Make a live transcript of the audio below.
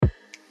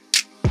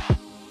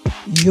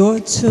You're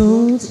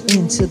tuned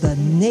into the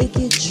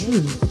Naked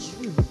Truth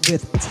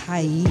with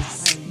Thais.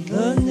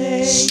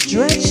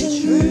 Stretching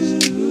you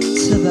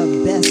to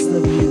the best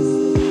of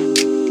you.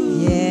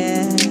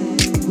 Yeah,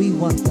 we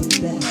want the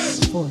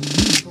best for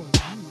you.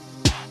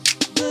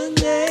 The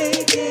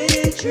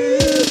Naked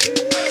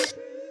Truth.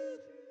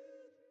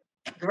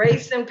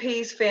 Grace and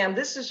peace, fam.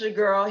 This is your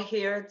girl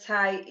here,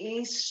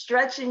 Thais,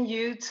 stretching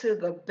you to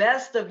the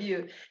best of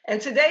you.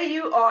 And today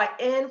you are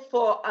in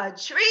for a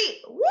treat.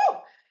 Woo!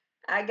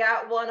 I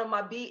got one of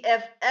my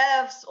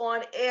BFFs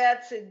on air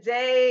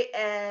today,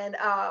 and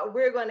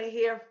we're going to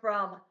hear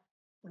from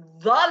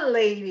the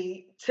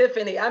Lady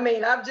Tiffany. I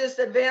mean, I've just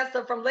advanced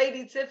her from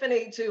Lady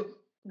Tiffany to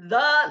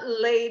the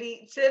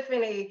Lady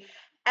Tiffany.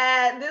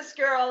 And this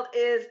girl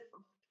is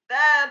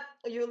that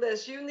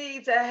Euless, you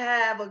need to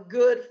have a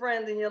good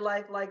friend in your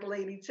life like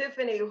Lady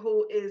Tiffany,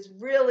 who is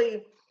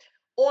really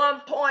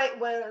on point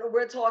when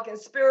we're talking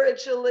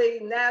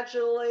spiritually,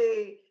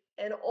 naturally,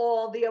 and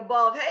all the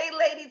above. Hey,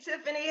 Lady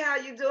Tiffany, how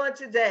you doing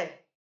today?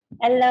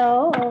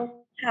 Hello,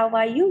 how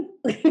are you?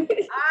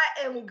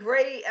 I am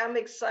great. I'm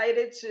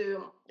excited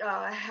to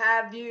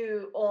have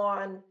you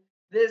on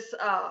this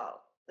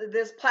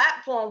this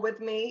platform with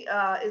me.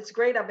 It's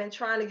great. I've been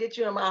trying to get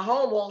you in my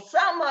home all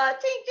summer,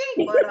 ching,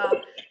 ching,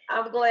 but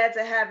I'm glad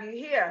to have you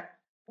here.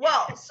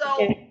 Well,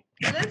 so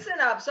listen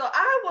up. So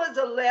I was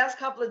the last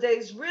couple of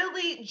days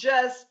really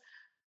just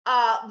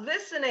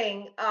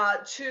listening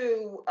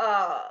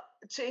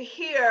to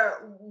hear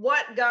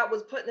what God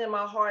was putting in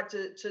my heart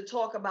to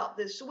talk about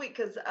this week,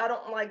 because I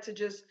don't like to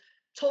just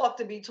talk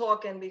to be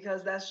talking,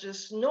 because that's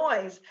just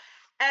noise.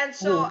 And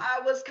so I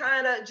was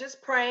kind of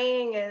just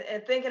praying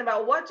and thinking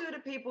about what do the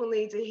people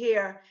need to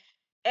hear.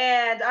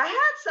 And I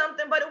had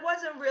something, but it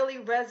wasn't really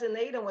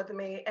resonating with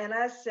me. And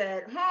I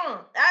said,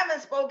 I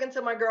haven't spoken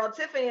to my girl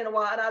Tiffany in a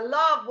while. And I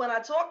love when I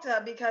talk to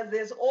her because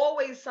there's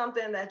always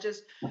something that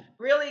just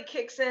really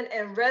kicks in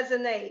and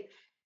resonate.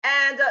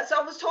 And so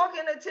I was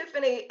talking to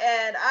Tiffany,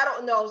 and I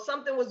don't know,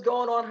 something was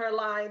going on her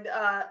line,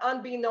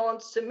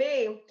 unbeknownst to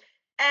me.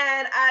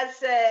 And I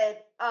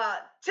said,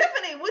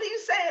 Tiffany, what are you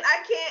saying?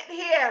 I can't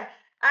hear.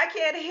 I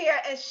can't hear.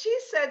 And she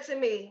said to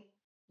me,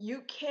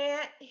 you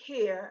can't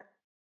hear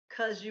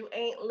because you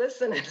ain't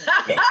listening.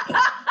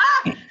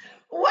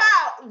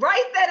 Wow,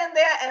 right then and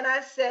there. And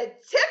I said,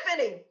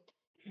 Tiffany,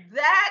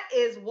 that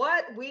is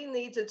what we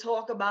need to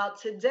talk about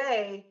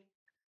today.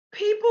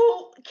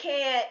 People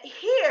can't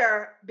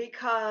hear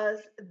because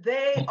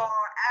they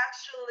are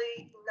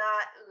actually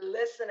not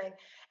listening.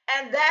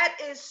 And that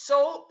is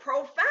so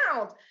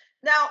profound.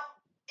 Now,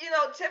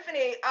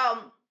 Tiffany,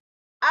 I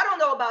don't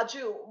know about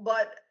you,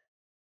 but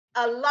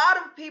a lot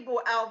of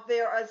people out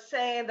there are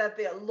saying that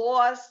they're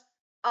lost.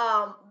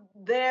 Um,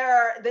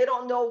 they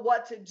don't know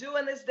what to do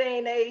in this day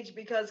and age,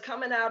 because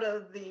coming out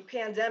of the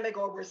pandemic,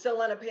 or we're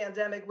still in a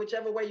pandemic,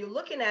 whichever way you're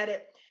looking at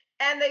it,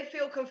 and they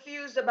feel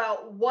confused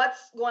about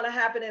what's going to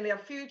happen in their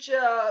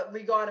future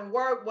regarding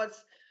work,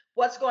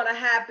 what's going to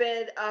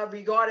happen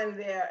regarding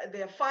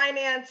their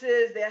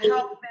finances, their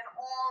health, and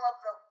all of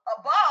the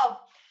above.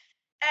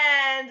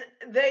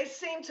 And they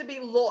seem to be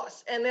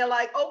lost, and they're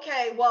like,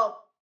 okay,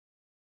 well,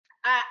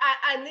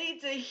 I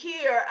need to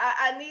hear,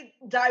 I need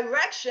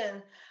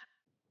direction,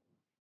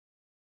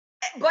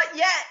 but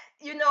yet,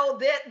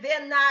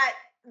 they're not,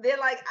 they're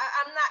like,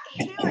 I'm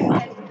not hearing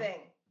anything.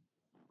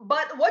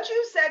 But what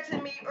you said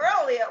to me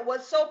earlier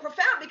was so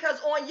profound,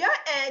 because on your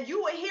end,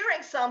 you were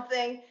hearing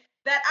something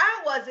that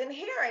I wasn't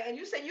hearing. And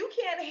you said you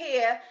can't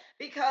hear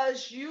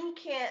because you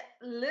can't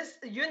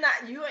listen. You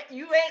ain't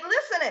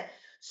listening.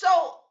 So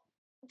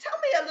tell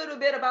me a little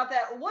bit about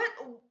that. What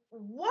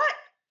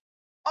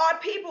are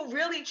people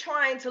really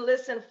trying to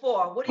listen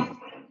for? What do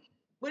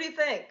you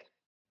think?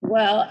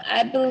 Well,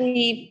 I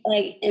believe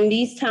like in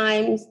these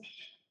times,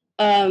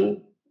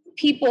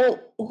 people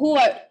who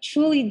are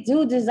truly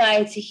do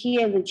desire to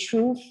hear the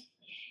truth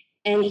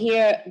and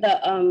hear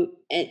the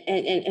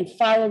and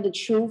follow the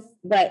truth,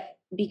 but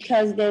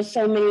because there's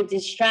so many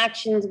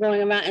distractions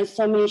going around and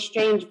so many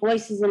strange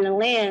voices in the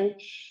land,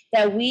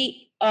 that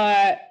we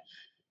are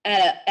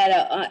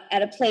at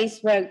a place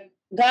where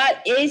God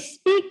is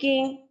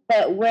speaking,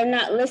 but we're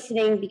not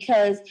listening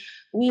because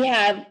we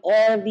have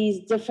all of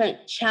these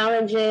different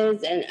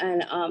challenges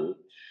and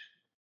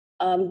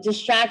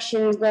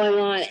distractions going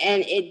on,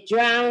 and it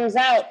drowns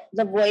out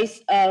the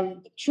voice of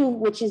truth,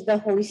 which is the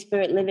Holy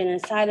Spirit living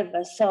inside of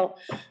us. So,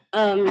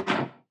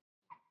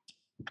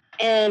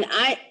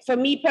 for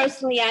me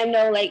personally, I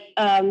know like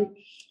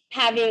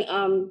having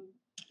a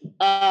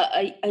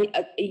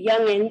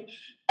youngin.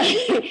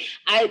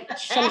 I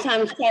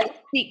sometimes try to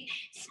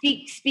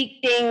speak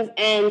things,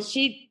 and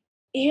she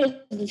hears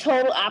the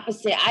total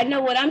opposite. I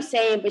know what I'm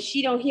saying, but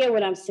she don't hear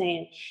what I'm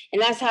saying,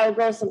 and that's how it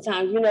goes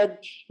sometimes.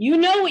 You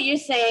know what you're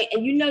saying,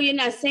 and you know you're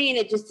not saying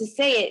it just to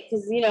say it,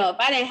 because if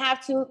I didn't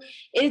have to,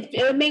 it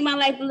would make my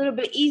life a little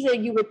bit easier.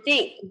 You would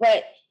think,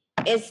 but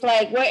it's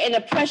like we're in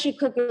a pressure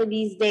cooker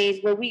these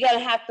days, where we gotta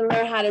have to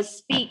learn how to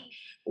speak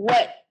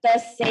what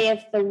thus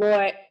saith the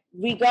Lord,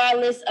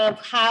 regardless of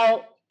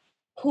how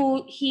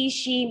who he,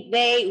 she,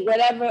 they,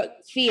 whatever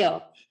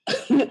feel.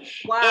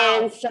 Wow.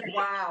 And so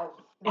Wow.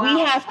 we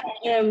have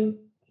to,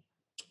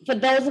 for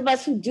those of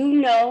us who do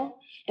know,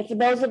 and for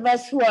those of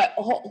us who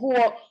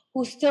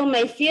still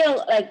may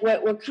feel like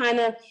we're kind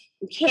of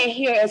can't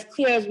hear as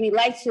clear as we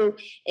like to,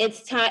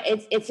 it's time.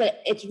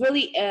 It's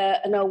really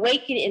an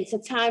awakening. It's a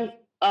time,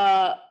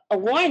 a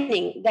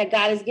warning that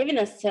God has given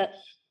us to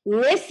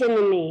listen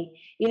to me.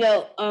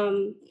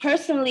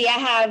 Personally, I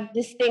have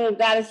this thing of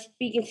God is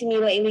speaking to me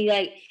lately,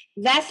 like,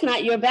 that's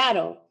not your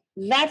battle.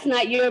 That's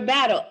not your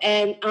battle.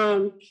 And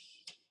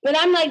but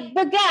I'm like,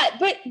 but God,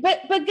 but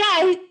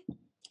God,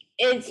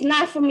 it's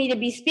not for me to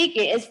be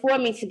speaking, it's for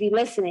me to be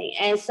listening.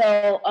 And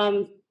so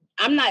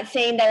I'm not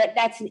saying that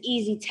that's an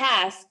easy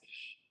task,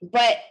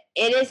 but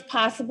it is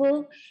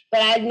possible.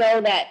 But I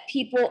know that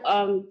people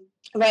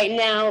right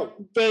now,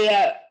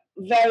 they're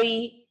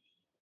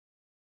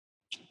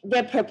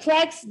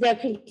perplexed, they're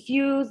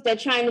confused, they're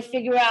trying to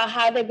figure out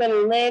how they're going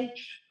to live.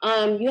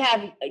 You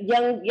have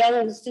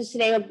young students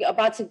today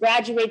about to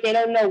graduate. They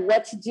don't know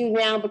what to do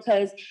now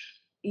because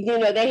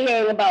they're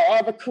hearing about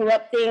all the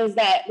corrupt things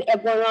that are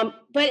going on,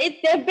 but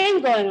they've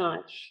been going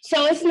on.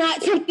 So it's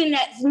not something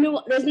that's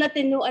new. There's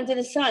nothing new under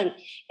the sun.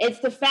 It's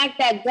the fact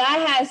that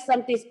God has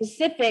something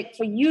specific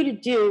for you to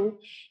do,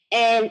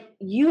 and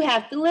you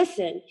have to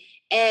listen.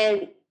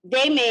 And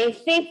they may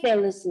think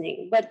they're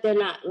listening, but they're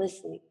not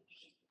listening.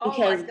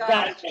 Because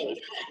God,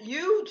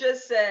 you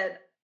just said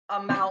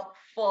a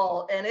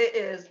mouthful, and it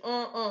is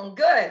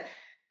good.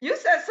 You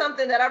said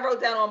something that I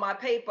wrote down on my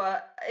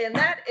paper, and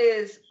that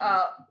is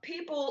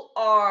people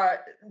are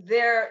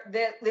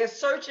they're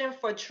searching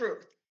for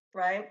truth,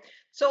 right?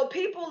 So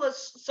people are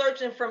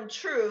searching from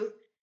truth,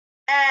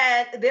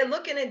 and they're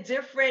looking in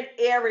different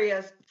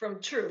areas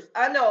from truth.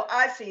 I know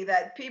I see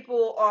that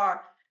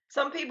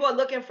some people are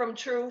looking from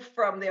truth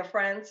from their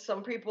friends.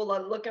 Some people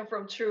are looking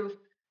from truth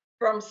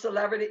from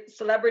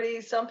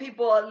celebrities. Some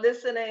people are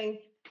listening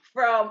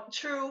from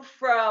truth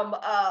from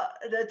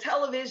the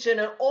television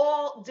and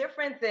all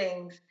different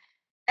things.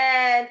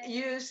 And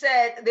you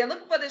said they're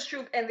looking for this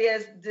truth, and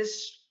there's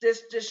this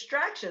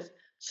distractions.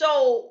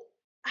 So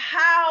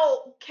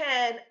how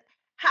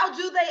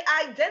do they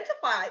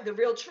identify the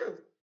real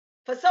truth?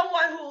 For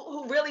someone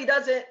who really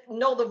doesn't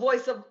know the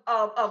voice of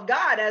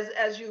God,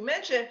 as you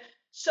mentioned,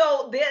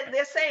 so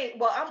they're saying,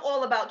 well, I'm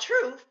all about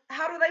truth.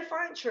 How do they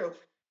find truth?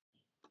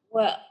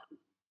 Well,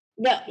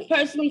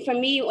 personally, for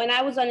me, when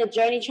I was on a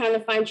journey trying to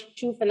find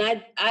truth, and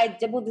I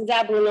dibbled and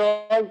dabbled in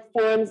all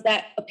forms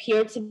that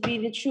appeared to be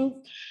the truth,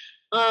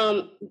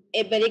 but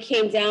it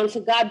came down to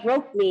God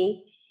broke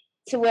me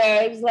to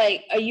where it was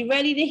like, are you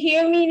ready to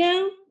hear me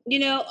now?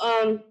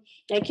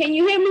 Like, can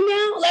you hear me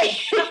now? Like,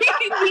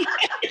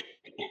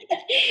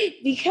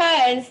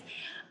 because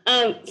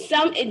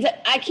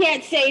I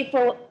can't say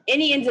for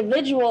any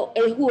individual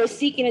who is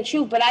seeking the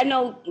truth, but I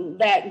know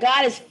that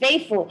God is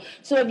faithful.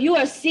 So if you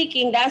are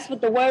seeking, that's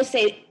what the word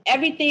says.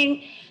 Every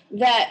time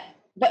that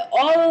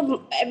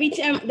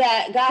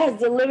God has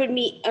delivered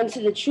me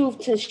unto the truth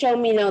to show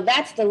me, no,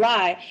 that's the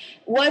lie,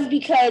 was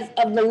because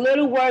of the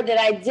little word that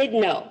I did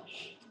know.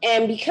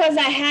 And because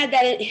I had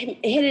that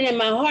hidden in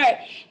my heart,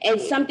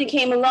 and something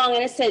came along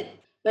and it said,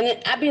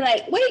 but I'd be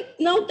like, wait,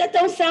 no, that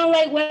don't sound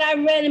like what I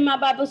read in my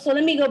Bible. So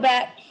let me go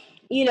back,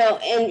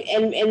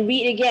 and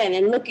read again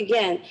and look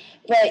again.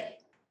 But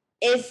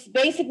it's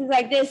basically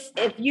like this.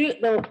 If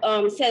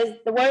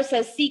the word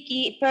says, seek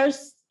ye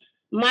first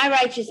my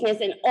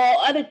righteousness, and all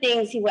other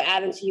things he will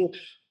add unto you.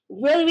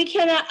 Really, we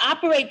cannot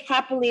operate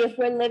properly if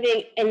we're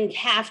living in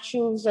half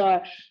truths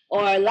or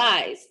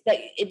lies. That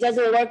it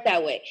doesn't work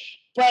that way.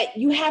 But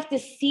you have to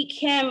seek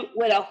him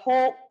with a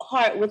whole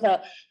heart, with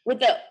a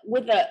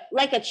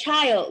like a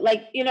child,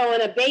 like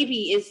when a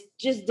baby is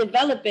just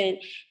developing,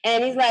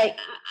 and he's like,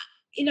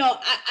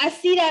 I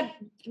see that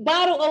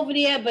bottle over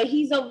there, but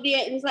he's over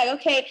there, and it's like,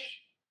 okay,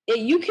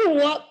 you can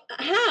walk.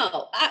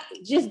 How?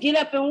 Just get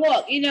up and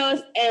walk.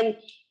 And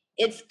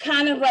it's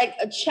kind of like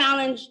a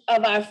challenge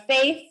of our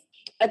faith,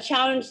 a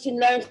challenge to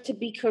learn to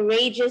be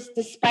courageous,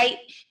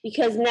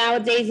 because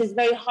nowadays it's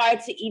very hard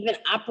to even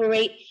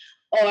operate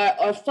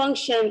or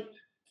function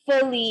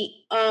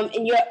fully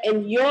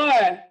in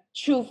your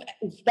truth,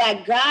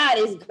 that God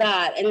is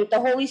God and the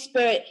Holy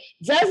Spirit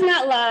does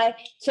not lie.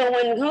 So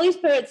when the Holy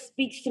Spirit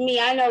speaks to me,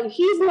 I know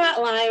he's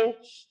not lying.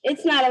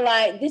 It's not a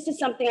lie. This is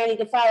something I need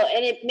to follow.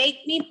 And it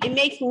may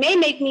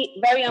make me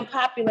very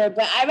unpopular,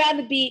 but I'd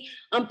rather be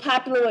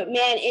unpopular with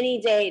man any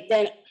day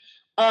than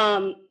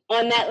on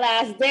that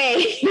last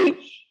day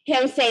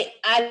him say,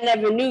 I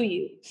never knew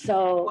you.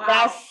 So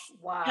that's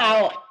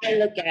how I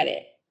look at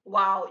it.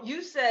 Wow.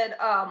 You said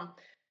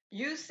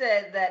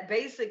that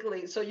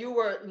basically, so you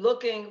were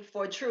looking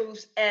for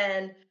truth,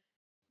 and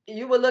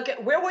you were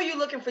where were you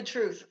looking for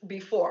truth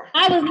before?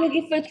 I was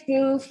looking for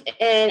truth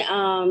and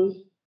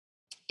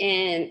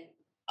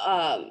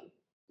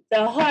the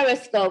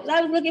horoscopes.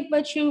 I was looking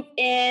for truth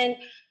in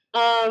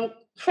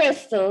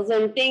crystals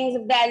and things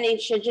of that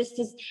nature. Just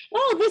this,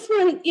 oh, this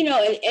one,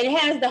 it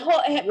has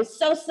it was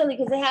so silly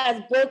because it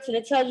has books and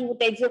it tells you what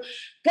they do.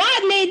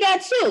 God made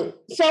that too.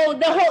 So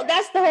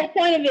that's the whole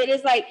point of it.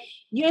 Is like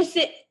you're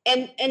sitting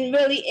and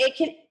really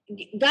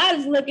God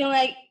is looking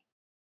like,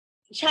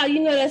 child,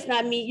 that's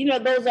not me.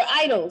 Those are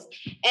idols.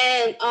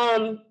 And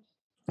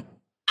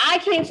I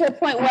came to a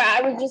point where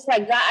I was just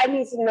like, God, I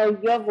need to know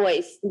your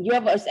voice.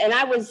 And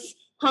I was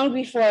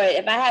hungry for it.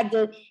 If I had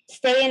to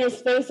stay in his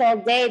space all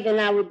day, then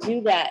I would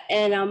do that.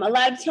 And a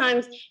lot of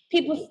times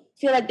people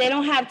feel like they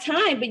don't have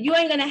time, but you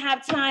ain't going to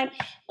have time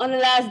on the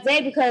last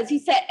day, because he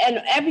said,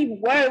 and every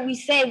word we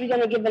say, we're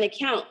going to give an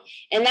account.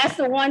 And that's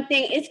the one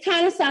thing. It's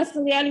kind of sounds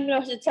silly. I don't even know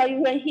what to tell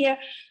you in here,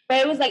 but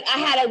it was like, I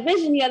had a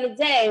vision the other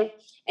day.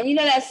 And you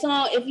know that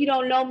song, If You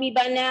Don't Know Me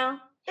By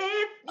Now?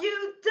 If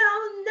you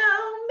don't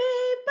know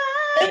me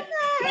by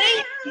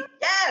now.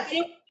 Yes.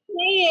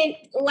 Saying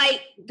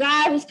like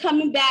God was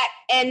coming back,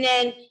 and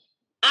then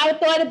I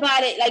thought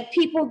about it, like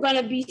people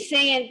gonna be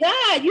saying, God,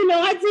 I did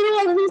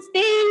all of these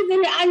things,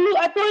 and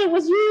I thought it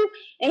was you,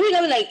 and he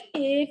gonna be like,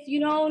 if you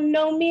don't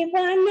know me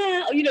by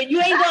now, you ain't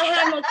gonna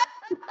have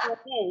no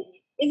thing.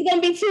 It's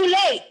gonna be too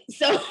late.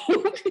 So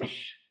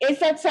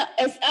it's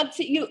up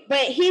to you.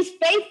 But he's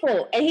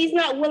faithful, and he's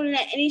not willing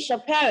that any shall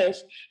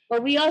perish.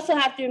 But we also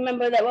have to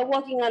remember that we're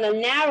walking on a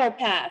narrow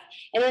path,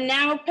 and a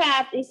narrow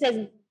path, he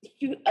says,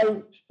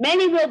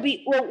 many will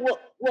be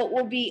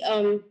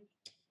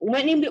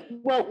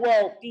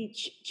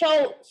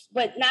chosen,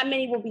 but not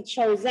many will be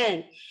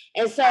chosen.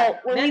 And so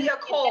many are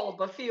called,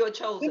 but few are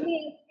chosen.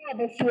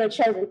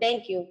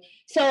 Thank you.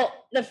 So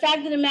the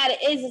fact of the matter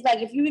is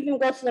like, if you even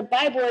go to the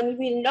Bible and you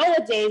read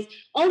Noah days,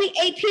 only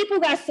 8 people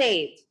got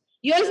saved.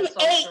 Yours was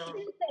 8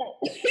 people.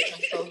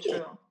 That's so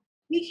true.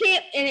 You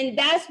can't, and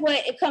that's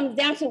what it comes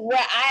down to, where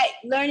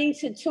learning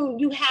to tune.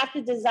 You have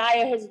to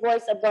desire his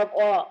voice above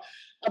all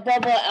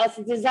else,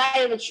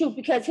 desire the truth,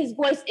 because his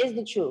voice is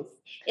the truth.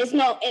 It's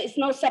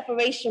no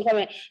separation from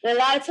it. And a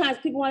lot of times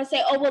people want to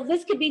say, oh, well,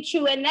 this could be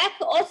true, and that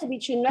could also be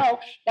true. No,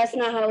 that's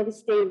not how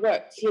this thing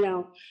works,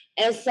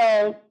 And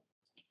so,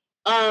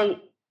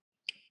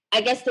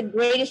 I guess the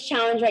greatest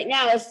challenge right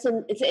now is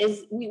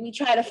we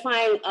try to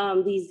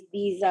find these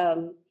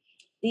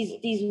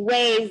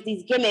ways,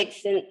 these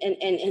gimmicks,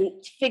 and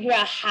figure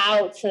out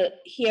how to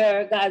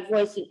hear God's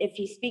voice if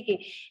he's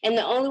speaking. And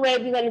the only way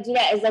we're going to do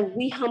that is that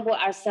we humble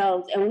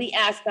ourselves and we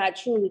ask God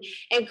truly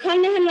and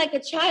come to him like a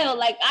child.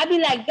 Like, I'd be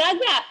like,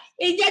 Gaga,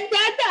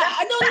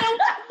 I don't know.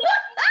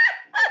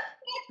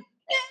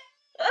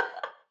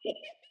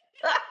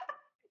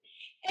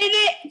 And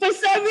then for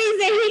some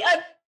reason he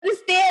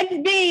understands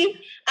me.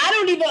 I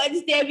don't even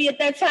understand me at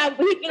that time,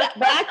 but he'd be like,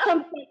 but I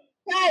come from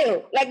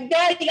child, like,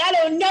 Daddy, I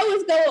don't know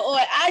what's going on.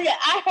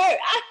 I hurt.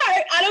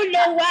 I don't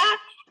know why.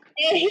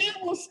 And he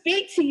will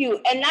speak to you.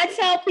 And I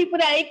tell people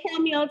that they call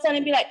me all the time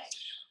and be like,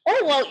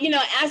 oh, well,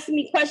 asking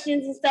me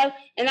questions and stuff.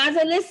 And I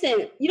said,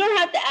 listen, you don't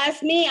have to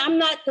ask me. I'm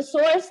not the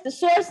source. The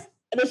source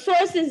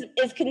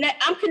is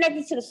connect. I'm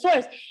connected to the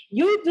source.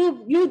 You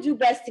do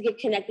best to get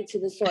connected to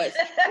the source.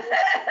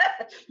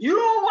 You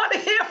don't want to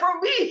hear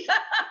from me.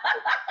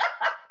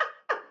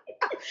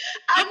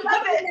 I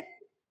love it.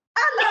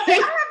 I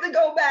have to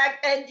go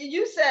back, and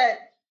you said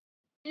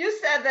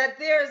that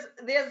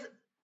there's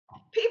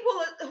people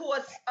who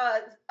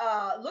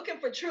are looking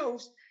for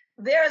truths.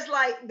 There's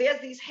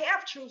these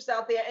half truths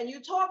out there, and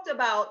you talked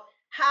about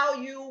how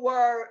you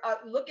were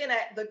looking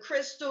at the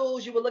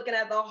crystals, you were looking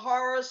at the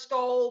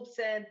horoscopes,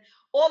 and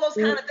all those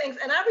kind of things.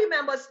 And I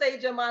remember a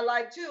stage in my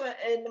life too,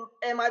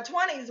 in my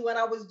 20s, when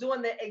I was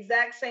doing the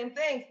exact same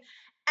things.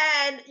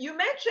 And you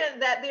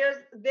mentioned that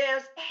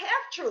there's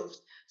half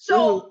truths.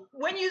 So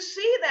when you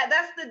see that,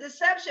 that's the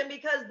deception,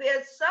 because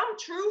there's some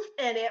truth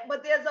in it,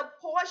 but there's a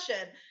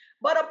portion.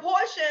 But a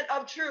portion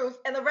of truth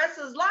and the rest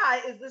is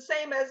lie is the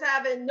same as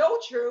having no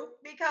truth,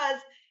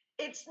 because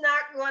it's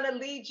not going to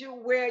lead you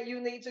where you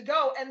need to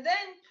go. And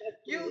then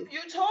you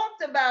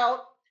talked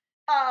about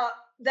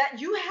that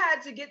you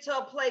had to get to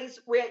a place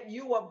where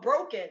you were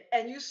broken,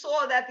 and you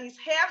saw that these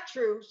half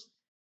truths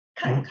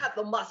couldn't cut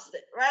the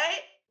mustard,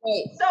 right?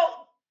 So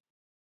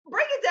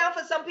break it down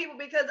for some people,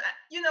 because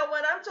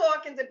when I'm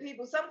talking to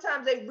people,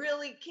 sometimes they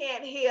really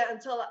can't hear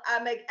until I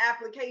make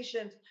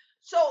applications.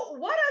 So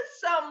what are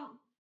some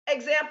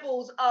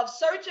examples of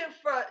searching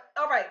for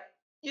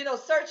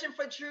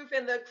truth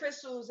in the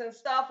crystals and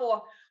stuff,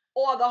 or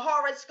the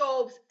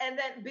horoscopes, and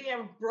then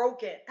being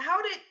broken?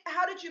 How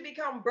did you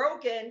become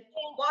broken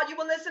while you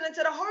were listening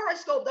to the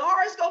horoscope? The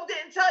horoscope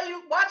didn't tell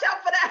you, watch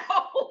out for that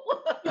hole.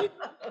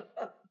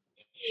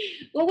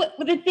 Well,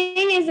 the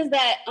thing is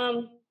that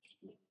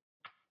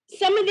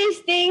some of these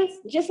things,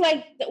 just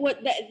like what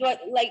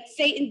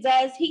Satan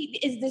does, he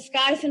is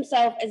disguised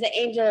himself as an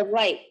angel of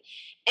light.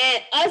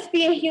 And us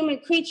being human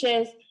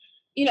creatures,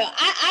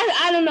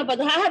 I don't know, but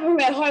I haven't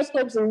read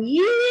horoscopes in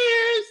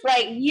years,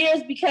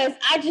 because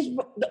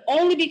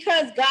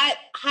because God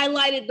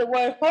highlighted the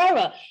word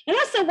horror. And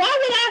I said, why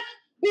would I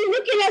be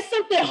looking at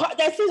something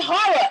that says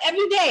horror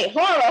every day?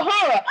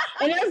 Horror.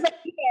 And I was like,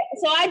 yeah.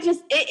 So I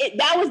just,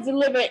 that was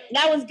deliberate.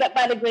 That was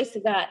by the grace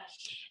of God.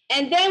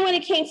 And then when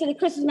it came to the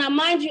crystals, now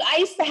mind you, I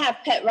used to have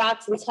pet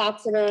rocks and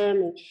talk to them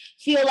and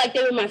feel like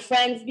they were my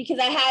friends because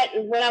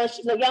when I was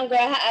younger,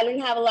 I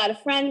didn't have a lot of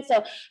friends.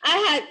 So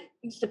I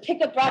used to pick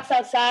up rocks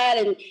outside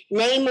and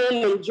name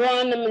them and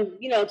draw them and,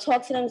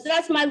 talk to them. So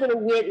that's my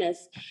little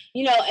weirdness,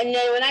 And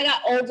then when I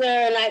got older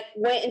and I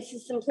went into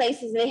some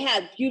places and they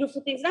had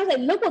beautiful things, and I was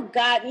like, look what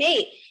God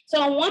made.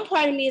 So on one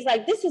part of me is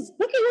like, look at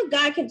what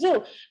God can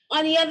do.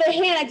 On the other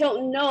hand, I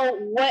don't know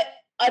what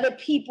other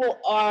people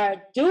are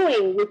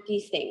doing with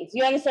these things.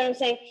 You understand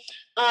what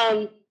I'm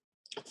saying?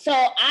 So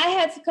I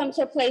had to come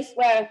to a place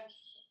where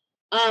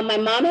my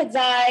mom had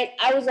died.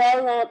 I was all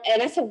alone.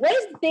 And I said, what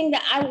is the thing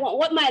that I want?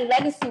 What my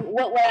legacy,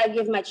 what would I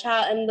give my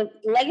child? And the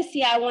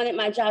legacy I wanted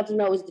my child to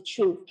know is the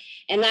truth.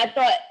 And I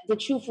thought the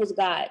truth was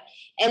God.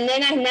 And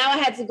then I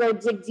had to go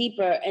dig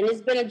deeper. And it's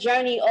been a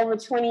journey over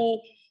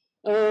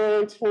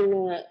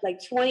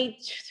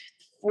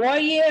 24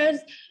 years,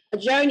 a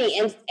journey,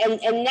 and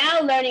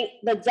now learning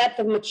the depth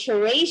of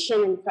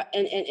maturation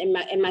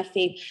in my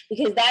faith,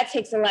 because that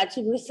takes a lot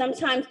too. Because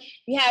sometimes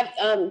you have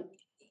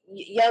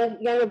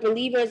younger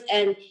believers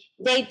and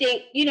they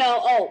think,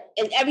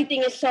 and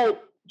everything is so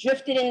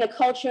drifted in the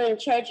culture and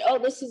church. Oh,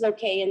 this is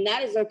okay, and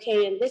that is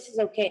okay, and this is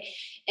okay.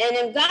 And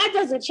if God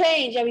doesn't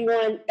change,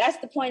 everyone, that's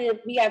the point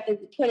that we have to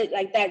put it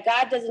like that.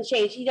 God doesn't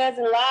change. He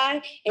doesn't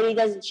lie, and he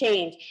doesn't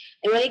change.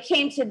 And when it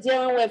came to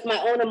dealing with my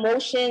own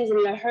emotions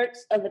and the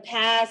hurts of the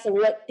past and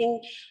what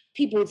things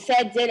people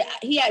said,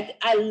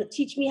 I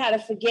teach me how to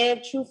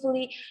forgive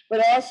truthfully,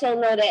 but also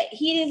know that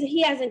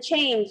he hasn't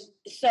changed.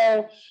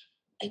 So,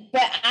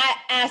 but I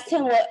asked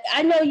him, well,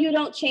 I know you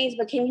don't change,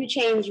 but can you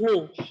change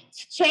me?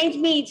 Change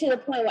me to the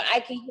point where I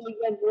can hear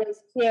your voice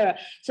clearer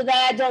so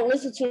that I don't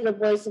listen to the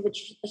voice of a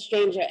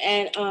stranger.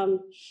 And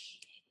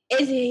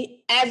as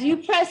you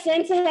press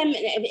into him, and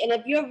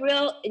if you're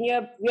real and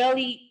you're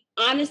really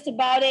honest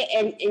about it,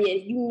 and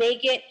you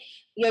make it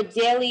your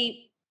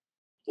daily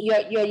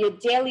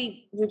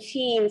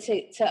routine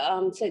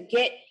to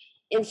get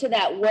into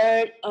that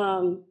word,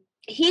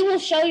 he will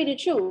show you the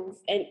truth,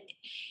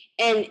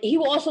 and he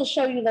will also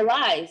show you the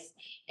lies.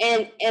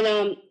 And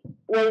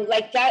when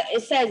like that,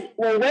 it says,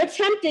 when we're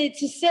tempted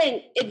to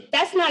sin,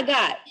 that's not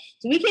God.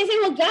 So we can't say,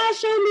 well, God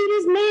showed me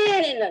this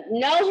man. And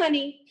no,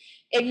 honey,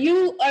 if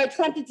you are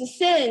tempted to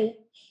sin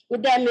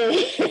with that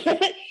man,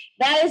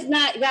 that is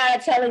not God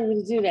telling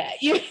you to do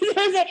that. You know what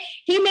I'm saying?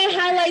 He may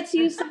highlight to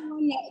you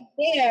someone that's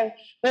there,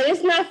 but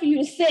it's not for you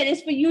to sin.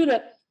 It's for you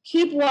to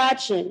keep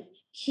watching,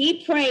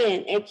 keep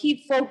praying, and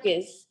keep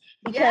focused.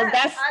 Because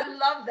I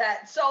love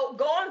that. So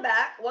going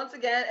back once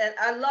again, and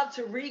I love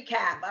to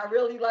recap. I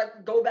really like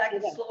to go back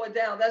and slow it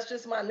down. That's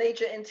just my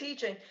nature in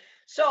teaching.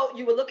 So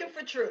you were looking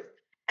for truth,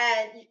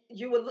 and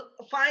you were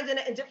finding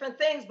it in different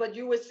things, but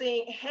you were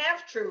seeing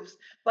half truths.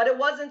 But it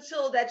wasn't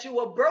until that you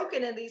were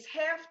broken and these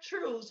half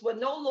truths were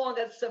no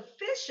longer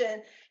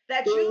sufficient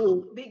that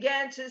you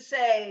began to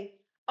say,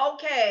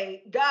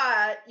 okay,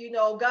 God,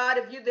 God,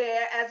 if you're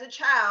there as a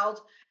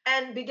child,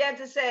 and began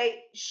to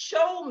say,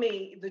 show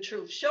me the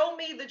truth,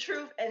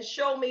 and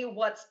show me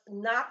what's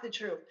not the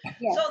truth.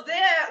 Yes. So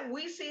there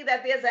we see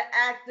that there's an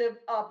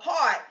active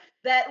part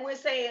that we're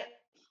saying,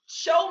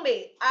 show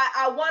me.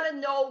 I want to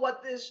know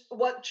what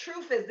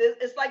truth is.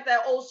 It's like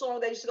that old song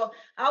they used to go,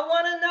 I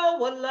want to know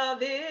what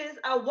love is.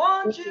 I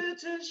want you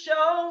to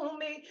show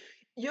me.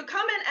 You're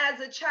coming as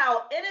a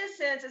child,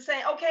 innocent, and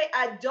saying, okay,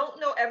 I don't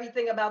know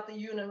everything about the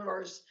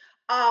universe.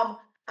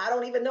 I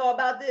don't even know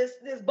about this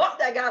bump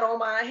that got on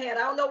my hand.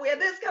 I don't know where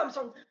this comes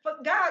from.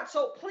 But God,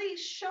 so please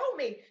show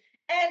me.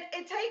 And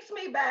it takes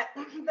me back,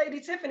 Lady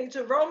Tiffany,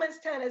 to Romans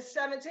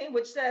 10:17,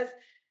 which says,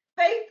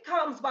 faith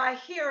comes by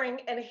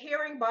hearing, and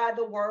hearing by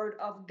the word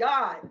of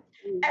God.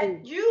 Mm-hmm.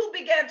 And you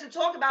began to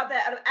talk about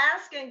that, of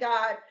asking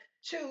God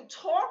to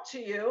talk to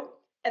you,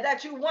 and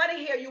that you want to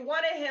hear, you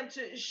wanted him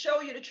to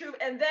show you the truth.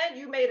 And then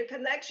you made a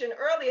connection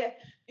earlier.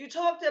 You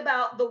talked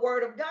about the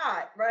word of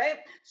God,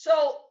 right?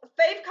 So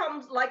faith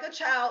comes like a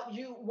child.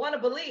 You want to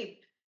believe.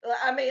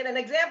 I mean, an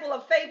example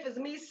of faith is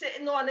me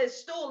sitting on this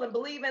stool and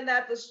believing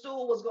that the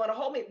stool was going to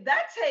hold me.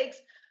 That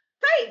takes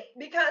faith,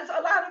 because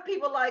a lot of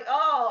people are like,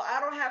 oh,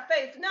 I don't have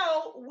faith.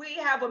 No, we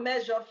have a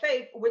measure of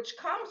faith, which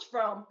comes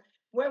from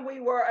when we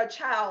were a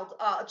child.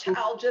 A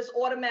child just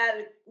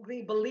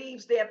automatically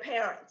believes their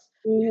parents.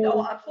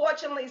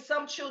 Unfortunately,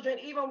 some children,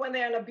 even when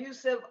they're in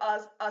abusive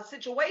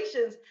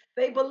situations,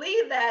 they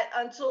believe that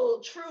until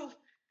truth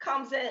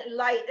comes in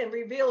light and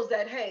reveals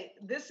that, hey,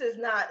 this is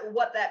not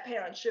what that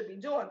parent should be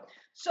doing.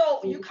 So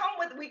we come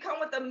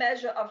with a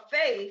measure of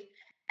faith,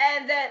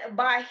 and then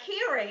by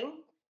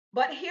hearing,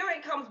 but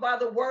hearing comes by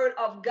the word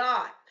of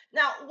God.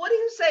 Now, what do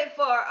you say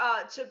for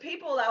to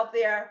people out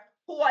there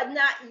who are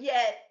not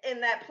yet in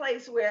that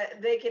place where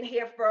they can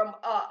hear from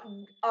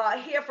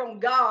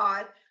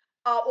God?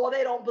 Or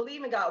they don't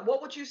believe in God?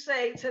 What would you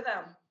say to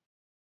them?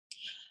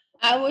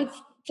 I would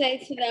say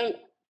to them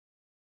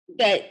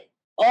that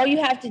all you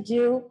have to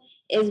do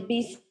is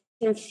be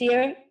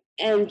sincere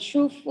and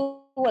truthful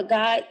with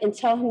God, and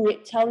tell him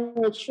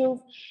the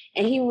truth,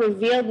 and he will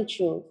reveal the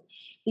truth.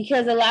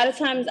 because a lot of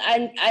times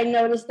I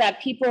notice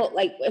that people,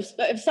 like,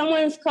 if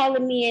someone's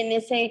calling me and they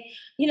say,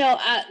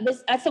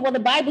 I said, well, the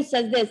Bible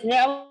says this, and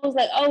they're always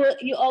like, oh, well,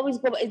 you always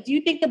go, do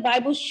you think the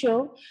Bible's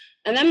true?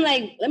 And I'm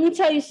like, let me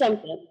tell you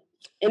something.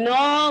 In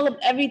all of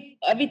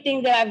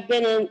everything that I've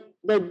been in,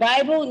 the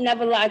Bible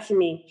never lied to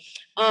me.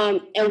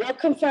 And what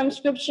confirms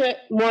scripture?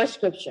 More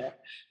scripture.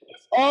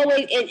 It's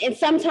always, and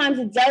sometimes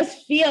it does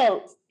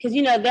feel, because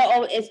they're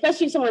always,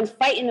 especially if someone's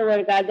fighting the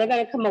word of God, they're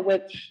going to come up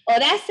with, oh,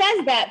 that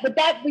says that, but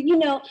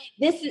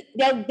this,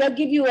 they'll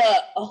give you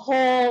a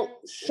whole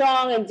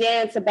song and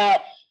dance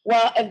about,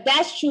 well, if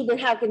that's true, then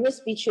how can this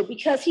be true?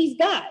 Because he's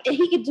God and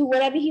he can do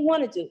whatever he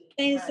want to do.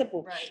 Plain and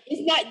simple. Right.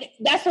 It's not,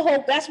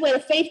 that's where the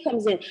faith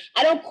comes in.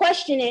 I don't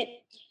question it.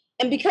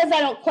 And because I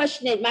don't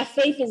question it, my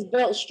faith is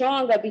built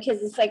stronger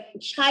because it's like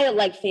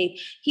childlike faith.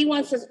 He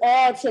wants us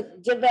all to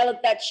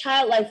develop that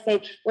childlike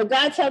faith. When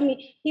God tells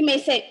me, he may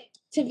say,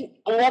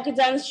 I'm walking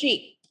down the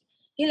street.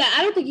 He's like,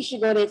 I don't think you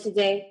should go there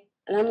today.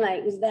 And I'm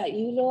like, is that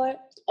you, Lord?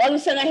 All of a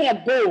sudden I hear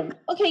boom.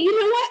 Okay, you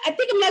know what? I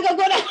think I'm not going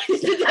to go down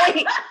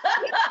today.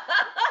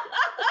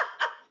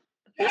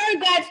 I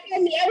heard God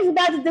tell me I was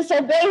about to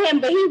disobey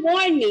him, but he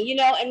warned me,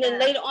 and then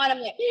later on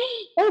I'm like,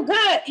 oh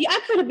God, I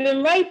could have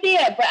been right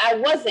there, but I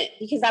wasn't,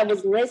 because I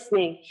was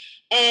listening.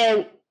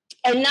 And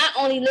not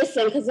only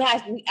listen, because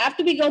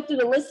after we go through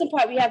the listen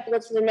part, we have to go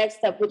to the next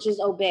step, which is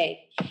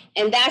obey.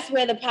 And that's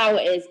where the power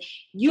is.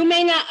 You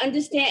may not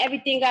understand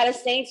everything God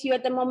is saying to you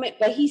at the moment,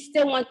 but he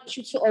still wants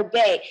you to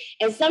obey.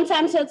 And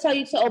sometimes he'll tell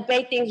you to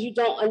obey things you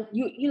don't,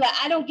 you're like,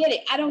 I don't get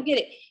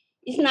it.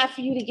 It's not for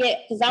you to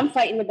get, because I'm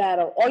fighting the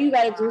battle. All you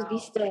got to do is be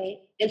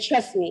still and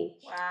trust me.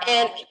 Wow.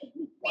 And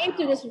I came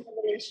through this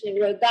revelation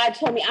where God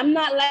told me, I'm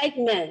not like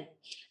men.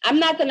 I'm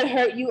not going to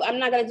hurt you. I'm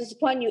not going to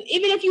disappoint you.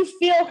 Even if you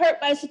feel hurt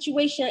by a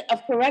situation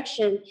of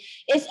correction,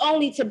 it's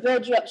only to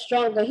build you up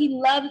stronger.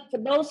 For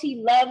those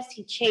he loves,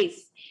 he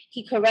chases,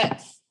 he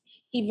corrects,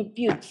 he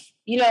rebukes.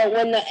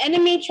 When the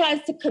enemy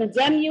tries to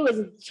condemn you,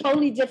 is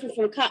totally different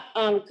from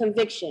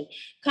conviction.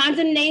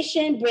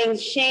 Condemnation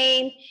brings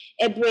shame.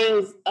 It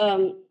brings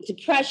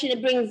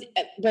depression.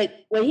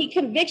 But when he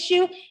convicts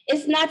you,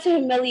 it's not to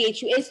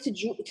humiliate you. It's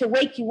to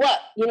wake you up.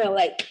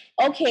 Like,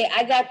 okay,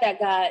 I got that,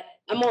 God.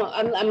 I'm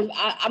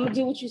gonna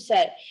do what you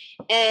said.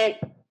 And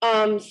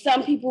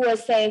some people will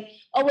say,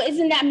 oh, well,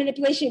 isn't that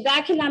manipulation?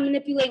 God cannot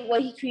manipulate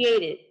what he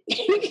created.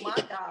 Oh my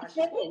gosh.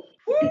 He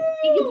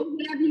can do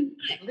whatever he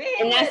wants.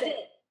 And that's it.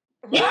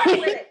 Rock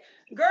with it.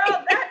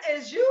 Girl, that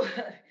is you.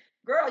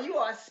 Girl, you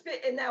are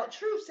spitting out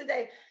truth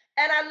today.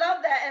 And I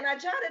love that. And I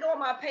jotted on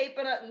my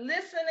paper,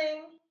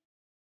 listening,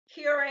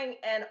 hearing,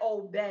 and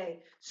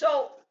obey.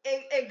 So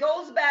it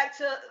goes back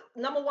to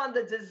number one,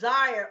 the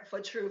desire for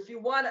truth. You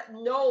want to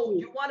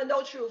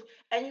know truth,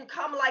 and you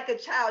come like a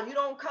child. You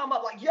don't come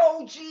up like,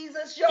 yo,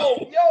 Jesus, yo.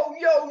 You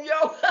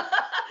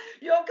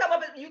don't come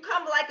up, you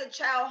come like a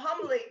child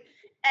humbly,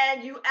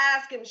 and you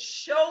ask him,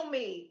 show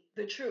me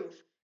the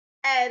truth.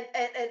 And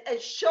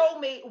show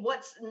me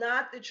what's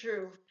not the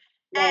truth.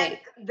 Right.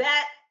 And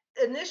that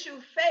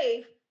initial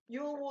faith,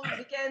 you will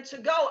begin to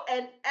go.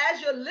 And as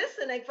you're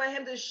listening for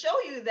him to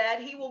show you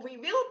that, he will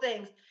reveal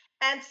things.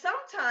 And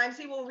sometimes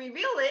he will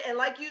reveal it. And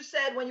like you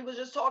said, when you were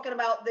just talking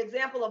about the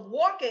example of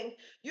walking,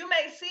 you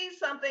may see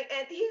something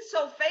and he's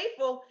so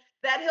faithful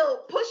that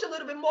he'll push a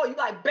little bit more. You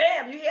like,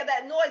 bam, you hear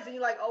that noise and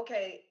you're like,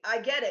 okay,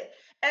 I get it.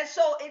 And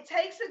so it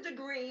takes a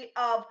degree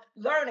of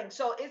learning.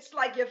 So it's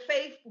like your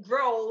faith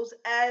grows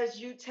as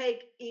you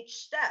take each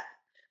step.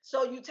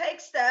 So you take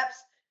steps,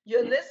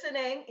 you're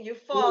listening, you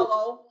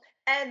follow,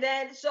 and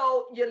then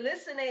so you're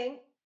listening,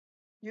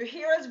 you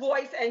hear his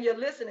voice and you're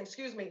listening,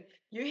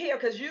 you hear,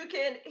 because you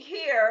can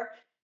hear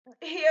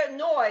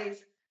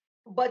noise,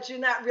 but you're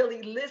not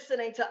really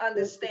listening to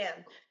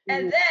understand.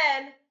 And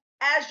then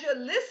as you're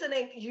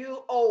listening,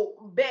 you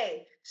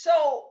obey.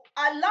 So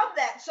I love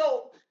that.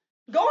 So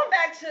going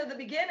back to the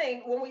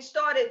beginning, when we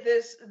started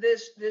this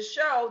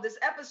show, this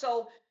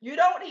episode, you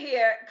don't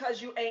hear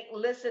because you ain't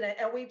listening.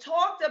 And we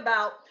talked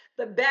about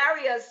the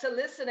barriers to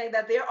listening,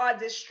 that there are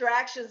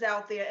distractions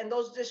out there. And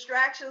those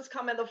distractions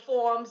come in the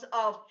forms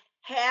of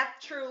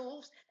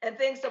half-truths and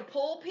things to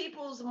pull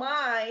people's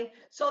mind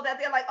so that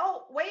they're like,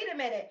 oh, wait a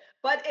minute.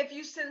 But if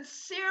you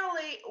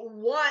sincerely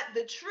want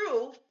the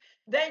truth,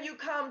 then you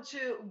come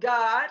to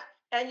God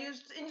and you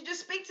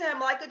just speak to him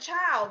like a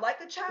child,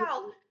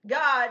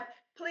 God,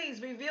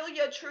 please reveal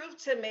your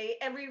truth to me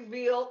and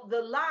reveal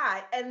the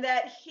lie, and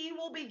that he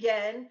will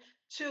begin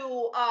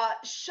to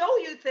show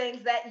you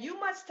things that you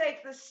must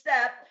take the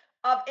step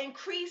of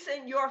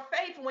increasing your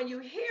faith when you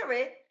hear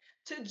it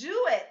to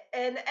do it.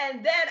 And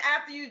then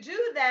after you do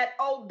that,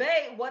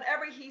 obey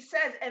whatever he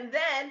says, and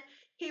then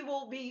he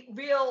will be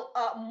real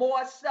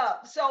more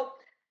stuff. So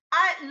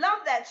I love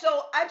that.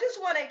 So I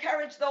just want to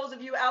encourage those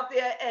of you out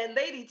there, and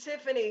Lady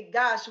Tiffany,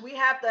 gosh, we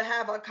have to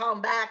have her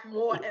come back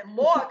more and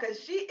more because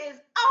she is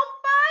on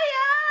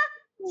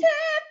fire.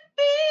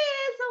 Tiffy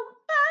is on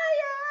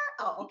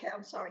fire. Oh, okay.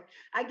 I'm sorry.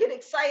 I get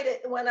excited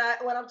when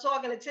I'm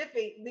talking to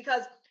Tiffy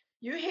because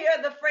you hear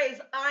the phrase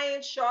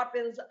iron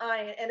sharpens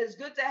iron, and it's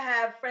good to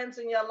have friends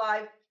in your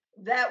life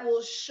that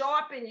will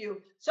sharpen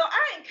you. So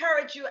I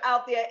encourage you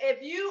out there,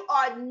 if you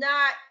are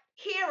not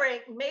hearing,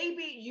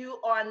 maybe you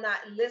are not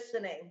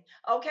listening.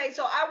 Okay,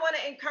 so I want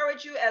to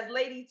encourage you, as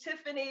Lady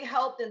Tiffany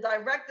helped and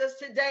direct us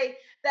today,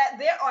 that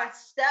there are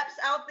steps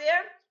out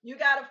there. You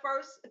got to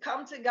first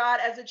come to God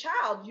as a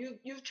child.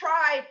 You've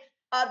tried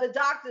the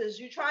doctors,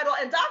 you tried all,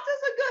 and doctors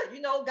are good.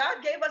 You know, God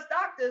gave us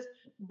doctors,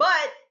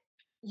 but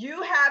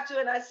you have to,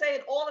 and I say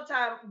it all the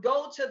time,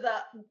 go to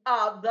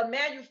the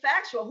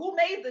manufacturer who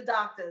made the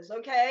doctors.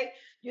 Okay,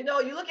 you know,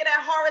 you're looking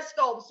at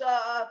horoscopes,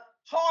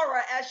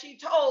 horror as she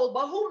told,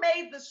 but who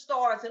made the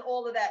stars and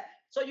all of that?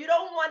 So you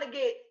don't want to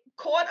get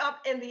caught up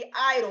in the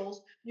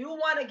idols. You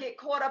want to get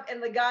caught up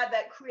in the God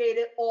that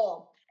created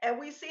all. And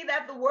we see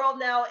that the world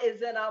now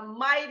is in a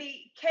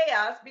mighty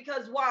chaos,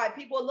 because why?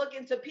 People are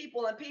looking to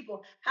people and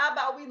people. How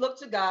about we look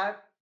to God?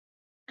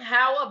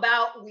 How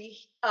about we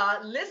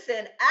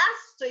listen,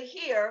 ask to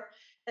hear,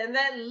 and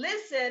then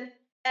listen,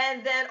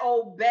 and then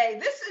obey?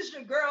 This is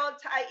your girl,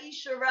 Thais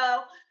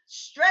Sherrill,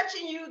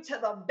 stretching you to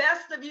the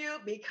best of you,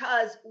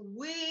 because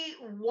we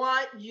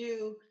want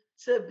you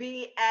to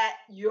be at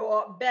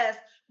your best.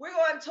 We're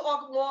going to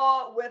talk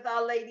more with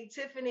our lady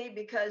Tiffany,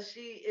 because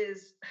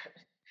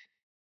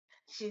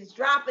she's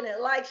dropping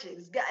it like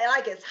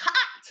like it's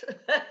hot.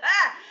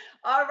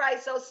 All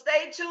right, so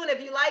stay tuned.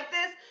 If you like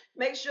this,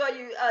 make sure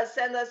you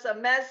send us a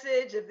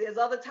message. If there's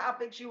other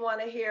topics you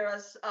want to hear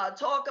us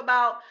talk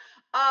about,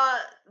 uh,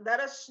 let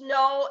us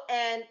know.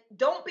 And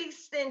don't be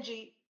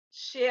stingy.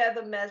 Share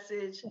the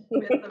message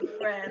with a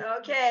friend.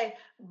 Okay,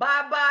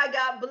 bye bye.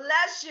 God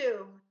bless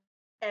you,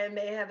 and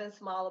may heaven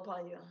smile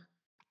upon you.